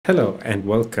Hello and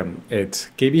welcome. It's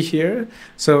KB here.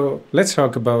 So let's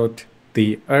talk about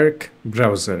the Arc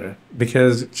browser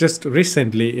because just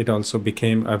recently it also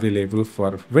became available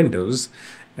for Windows.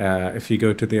 If you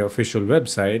go to the official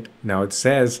website, now it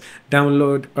says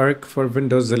download Arc for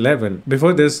Windows 11.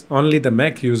 Before this, only the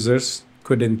Mac users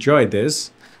could enjoy this,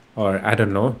 or I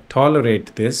don't know,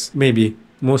 tolerate this. Maybe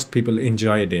most people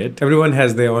enjoyed it. Everyone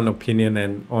has their own opinion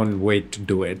and own way to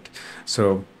do it.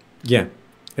 So yeah,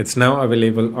 it's now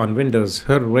available on Windows.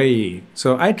 Hooray!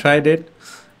 So I tried it.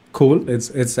 Cool.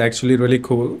 It's actually really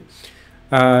cool.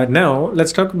 Now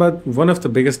let's talk about one of the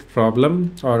biggest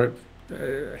problem or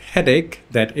headache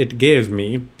that it gave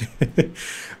me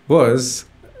was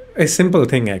a simple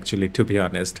thing actually, to be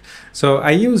honest. So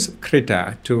I use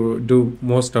Kirta to do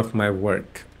most of my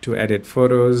work, to edit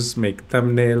photos, make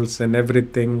thumbnails and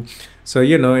everything. So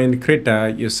in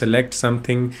Kirta you select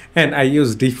something, and I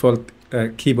use default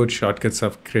keyboard shortcuts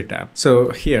of Kirta.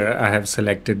 So here I have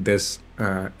selected this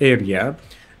area,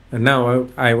 and now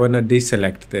I want to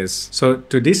deselect this. So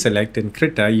to deselect in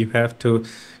Kirta, you have to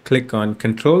click on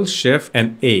CTRL+Shift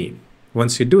and A.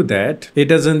 Once you do that, it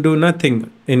doesn't do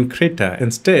nothing in Kirta.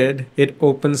 Instead, it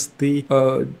opens the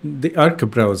Arc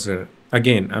browser.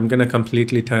 Again, I'm going to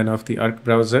completely turn off the Arc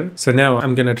browser. So now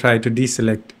I'm going to try to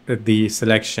deselect the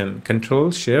selection,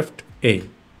 CTRL+Shift A.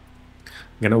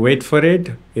 I'm gonna wait for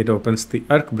it. It opens the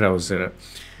Arc browser.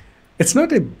 It's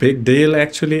not a big deal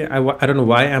actually. I don't know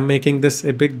why I'm making this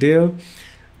a big deal,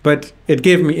 but it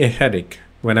gave me a headache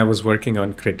when I was working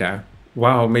on Kirta.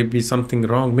 Wow, maybe something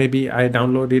wrong. Maybe I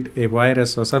downloaded a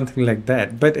virus or something like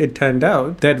that. But it turned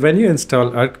out that when you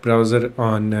install Arc browser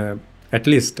on, at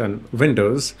least on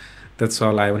Windows, that's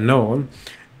all I know,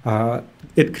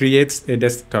 it creates a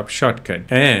desktop shortcut.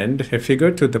 And if you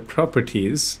go to the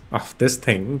properties of this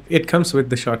thing, it comes with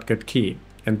the shortcut key.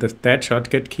 And that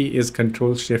shortcut key is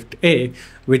CTRL+Shift A,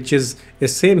 which is the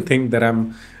same thing that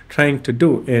I'm trying to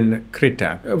do in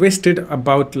Kirta. I wasted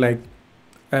about like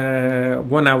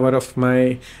 1 hour of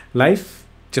my life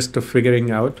just to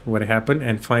figuring out what happened,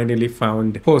 and finally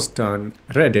found a post on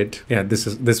Reddit. Yeah,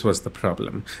 this was the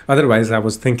problem. Otherwise, I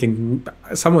was thinking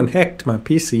someone hacked my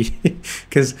PC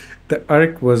because the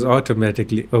Arc was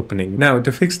automatically opening. Now,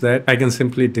 to fix that, I can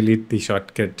simply delete the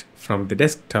shortcut from the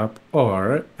desktop,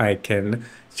 or I can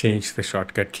change the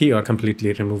shortcut key or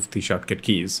completely remove the shortcut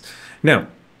keys. Now,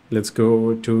 let's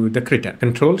go to the Kirta.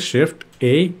 CTRL+Shift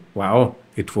A. Wow,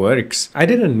 it works. I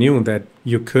didn't knew that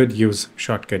you could use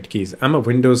shortcut keys. I'm a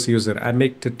Windows user. I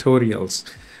make tutorials.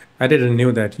 I didn't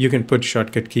knew that you can put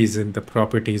shortcut keys in the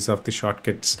properties of the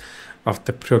shortcuts of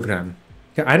the program.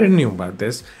 Yeah, I didn't know about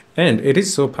this. And it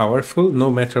is so powerful.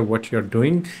 No matter what you're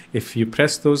doing, if you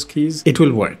press those keys, it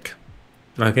will work.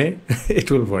 Okay, it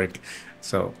will work.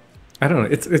 So I don't know.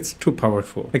 It's too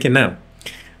powerful. Okay, now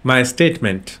my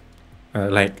statement,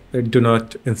 do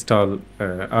not install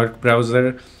Arc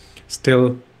browser,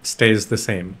 still stays the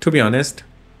same. To be honest,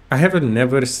 I have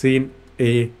never seen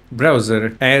a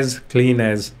browser as clean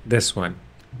as this one.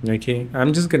 Okay,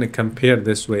 I'm just gonna compare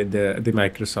this with the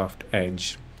Microsoft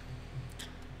Edge.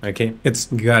 Okay, it's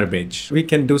garbage. We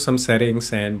can do some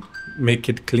settings and make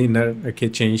it cleaner. Okay,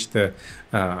 change the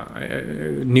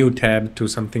new tab to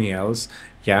something else.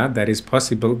 Yeah, that is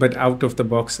possible, but out of the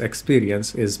box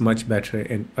experience is much better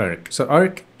in Arc. So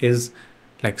Arc is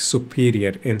like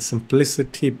superior in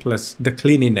simplicity plus the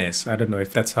cleanliness. I don't know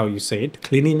if that's how you say it.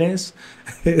 Cleanliness?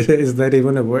 Is that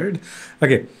even a word?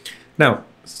 Okay, now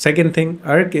second thing,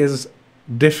 Arc is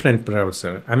different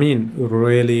browser. I mean,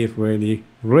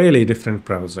 really different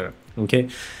browser. Okay,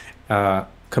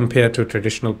 compared to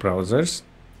traditional browsers.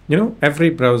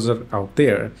 Every browser out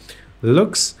there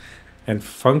looks and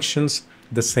functions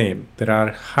the same. There are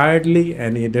hardly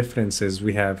any differences.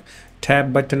 We have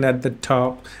tab button at the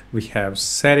top, we have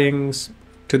settings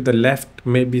to the left,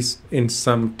 maybe in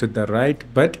some to the right,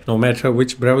 but no matter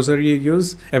which browser you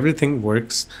use, everything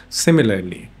works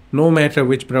similarly, no matter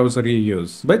which browser you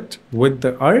use. But with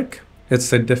the Arc,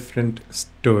 it's a different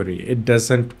story. It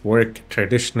doesn't work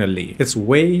traditionally. It's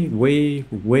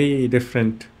way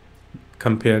different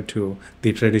compared to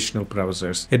the traditional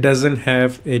browsers. It doesn't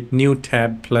have a new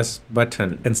tab plus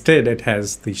button. Instead, it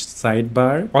has the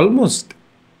sidebar. Almost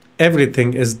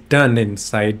everything is done in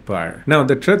sidebar. Now,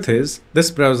 the truth is,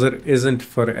 this browser isn't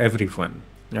for everyone.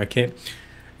 Okay,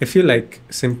 if you like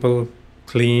simple,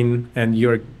 clean, and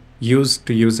you're used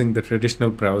to using the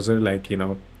traditional browser, like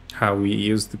how we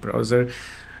use the browser,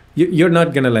 you're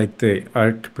not gonna like the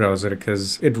Arc browser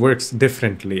because it works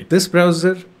differently. This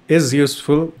browser is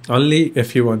useful only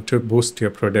if you want to boost your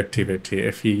productivity.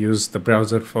 If you use the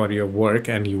browser for your work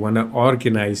and you want to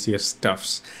organize your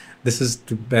stuffs, This is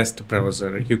the best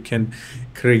browser. You can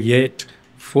create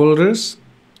folders,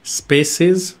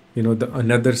 spaces,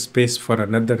 another space for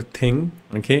another thing.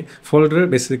 Okay, folder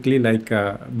basically like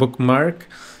a bookmark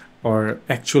or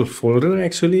actual folder.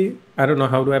 Actually, I don't know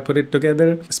how do I put it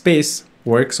together. Space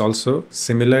works also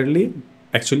similarly,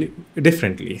 actually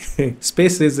differently.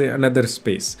 Space is another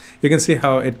space. You can see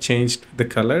how it changed the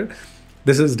color.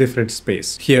 This is different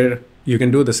space. Here you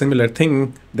can do the similar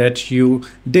thing that you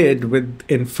did with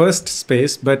in first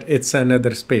space, but it's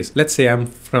another space. Let's say I'm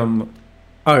from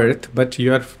Earth, but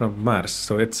you are from Mars,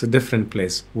 so it's a different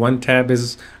place. One tab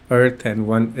is Earth and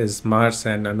one is Mars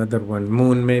and another one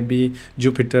Moon, maybe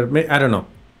Jupiter, I don't know,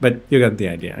 but you got the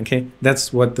idea. Okay,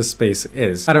 that's what the space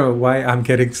is. I don't know why I'm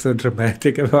getting so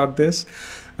dramatic about this.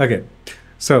 Okay,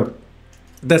 so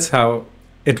that's how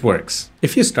it works.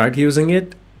 If you start using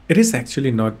it, it is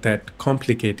actually not that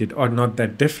complicated or not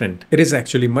that different. It is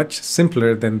actually much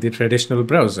simpler than the traditional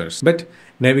browsers. But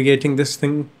navigating this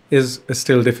thing is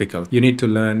still difficult. You need to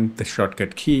learn the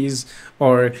shortcut keys,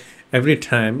 or every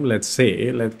time, let's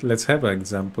say, let's have an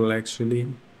example actually.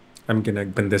 I'm gonna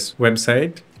open this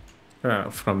website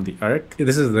from the Arc.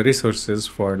 This is the resources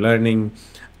for learning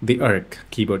the Arc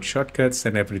keyboard shortcuts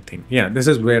and everything. Yeah, this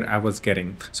is where I was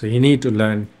getting. So you need to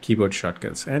learn keyboard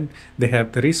shortcuts, and they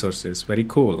have the resources. Very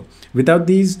cool. Without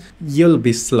these, you'll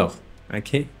be slow.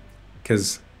 Okay,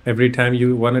 because every time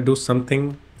you want to do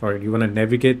something or you want to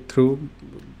navigate through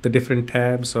the different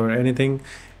tabs or anything,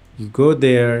 you go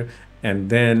there and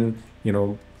then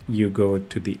you go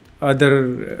to the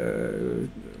other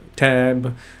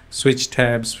tab, switch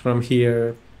tabs from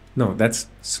here. No, that's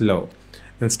slow.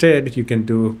 Instead, you can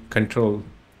do Control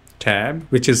Tab,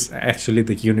 which is actually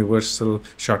the universal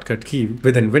shortcut key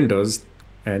within Windows,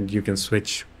 and you can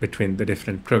switch between the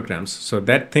different programs. So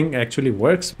that thing actually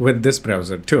works with this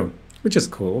browser too, which is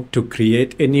cool. To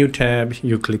create a new tab,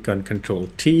 you click on Control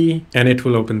T and it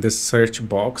will open this search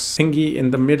box thingy in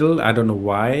the middle. I don't know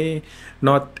why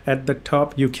not at the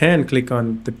top. You can click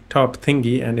on the top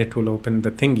thingy and it will open the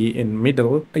thingy in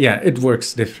middle. Yeah, it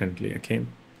works differently. Okay.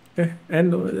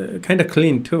 And kind of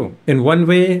clean too. In one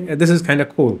way, this is kind of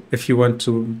cool. If you want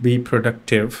to be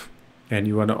productive and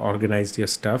you want to organize your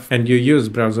stuff and you use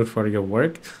browser for your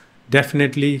work,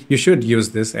 definitely you should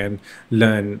use this and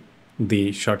learn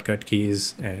the shortcut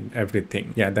keys and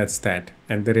everything. Yeah, that's that.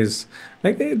 And there is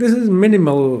this is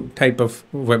minimal type of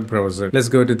web browser. Let's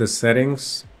go to the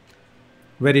settings.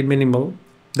 Very minimal.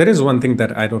 There is one thing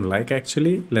that I don't like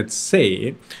actually. Let's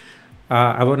say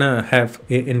I want to have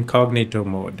incognito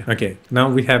mode. Okay, now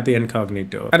we have the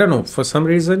incognito. I don't know, for some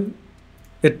reason,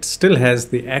 it still has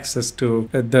the access to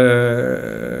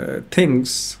the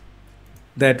things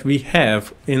that we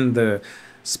have in the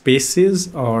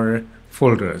spaces or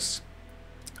folders.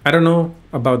 I don't know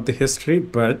about the history,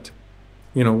 but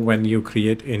when you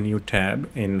create a new tab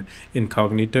in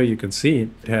incognito, you can see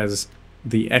it has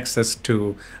the access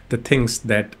to the things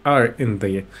that are in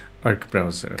the Arc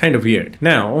browser. Kind of weird.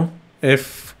 Now,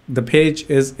 if the page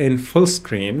is in full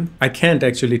screen, I can't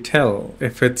actually tell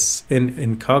if it's in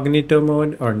incognito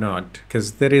mode or not,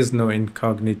 because there is no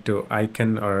incognito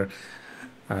icon or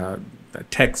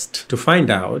text. To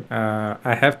find out,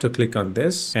 I have to click on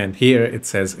this, and here it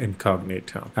says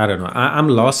incognito. I don't know. I'm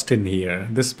lost in here.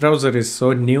 This browser is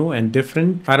so new and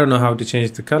different. I don't know how to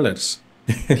change the colors.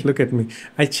 Look at me.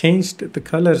 I changed the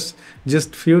colors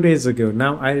just a few days ago.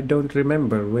 Now I don't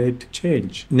remember where to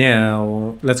change.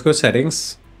 Now let's go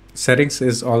settings. Settings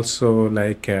is also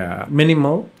like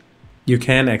minimal. You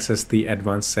can access the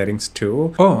advanced settings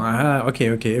too. Oh,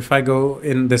 okay. If I go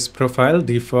in this profile,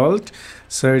 default,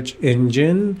 search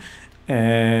engine,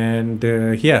 and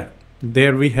yeah,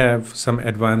 there we have some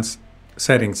advanced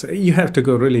settings. You have to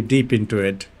go really deep into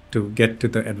it to get to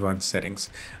the advanced settings.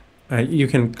 You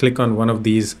can click on one of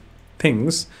these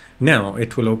things. Now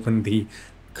it will open the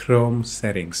Chrome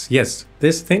settings. Yes,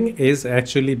 this thing is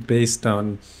actually based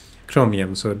on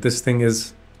Chromium. So this thing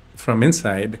is from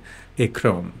inside a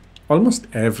Chrome. Almost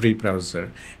every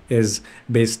browser is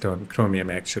based on Chromium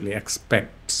actually.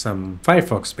 Expect some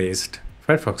Firefox based.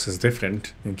 Firefox is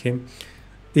different, okay?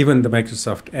 Even the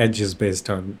Microsoft Edge is based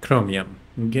on Chromium,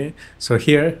 okay? So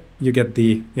here you get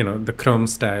the, the Chrome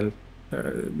style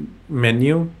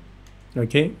menu.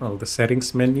 Okay, all the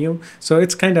settings menu. So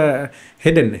it's kind of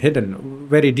hidden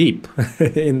very deep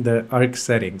in the Arc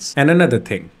settings. And another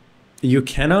thing, you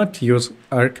cannot use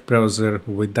Arc browser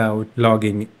without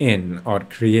logging in or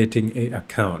creating an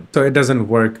account. So it doesn't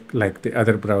work like the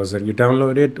other browser. You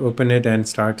download it, open it, and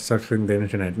start surfing the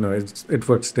internet. No, it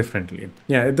works differently.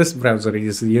 Yeah, this browser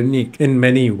is unique in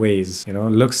many ways.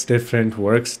 Looks different,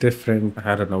 works different.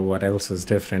 I don't know what else is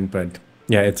different, but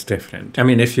Yeah, it's different. I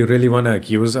mean, if you really want to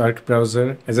use Arc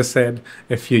browser, as I said,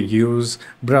 if you use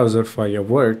browser for your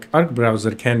work, Arc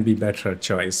browser can be better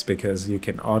choice because you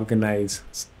can organize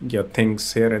your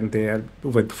things here and there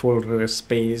with folder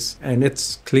space, and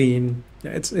it's clean.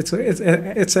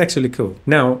 It's actually cool.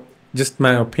 Now, just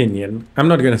my opinion, I'm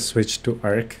not going to switch to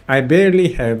Arc. I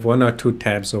barely have 1 or 2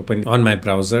 tabs open on my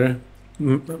browser.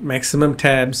 Maximum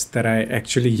tabs that I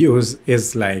actually use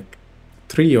is like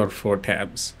 3 or 4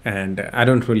 tabs, and I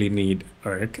don't really need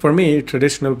Arc. For me,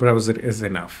 traditional browser is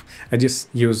enough. I just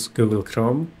use Google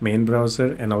Chrome main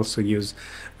browser and also use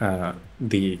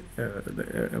the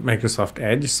Microsoft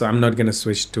Edge, so I'm not going to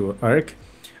switch to Arc.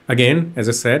 Again, as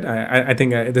I said, I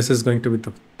think this is going to be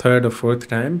the 3rd or 4th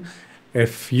time.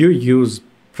 If you use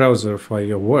browser for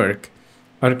your work,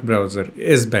 Arc browser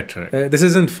is better. This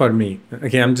isn't for me.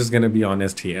 Okay, I'm just gonna be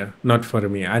honest here. Not for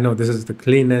me. I know this is the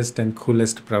cleanest and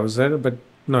coolest browser, but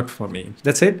not for me.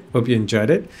 That's it. Hope you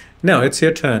enjoyed it. Now it's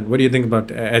your turn. What do you think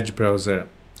about Edge browser?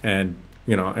 And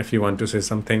if you want to say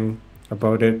something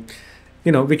about it,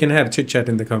 we can have chit chat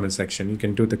in the comment section. You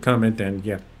can do the comment, and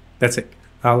yeah, that's it.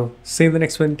 I'll see you in the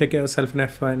next one. Take care of yourself and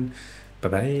have fun. Bye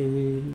bye.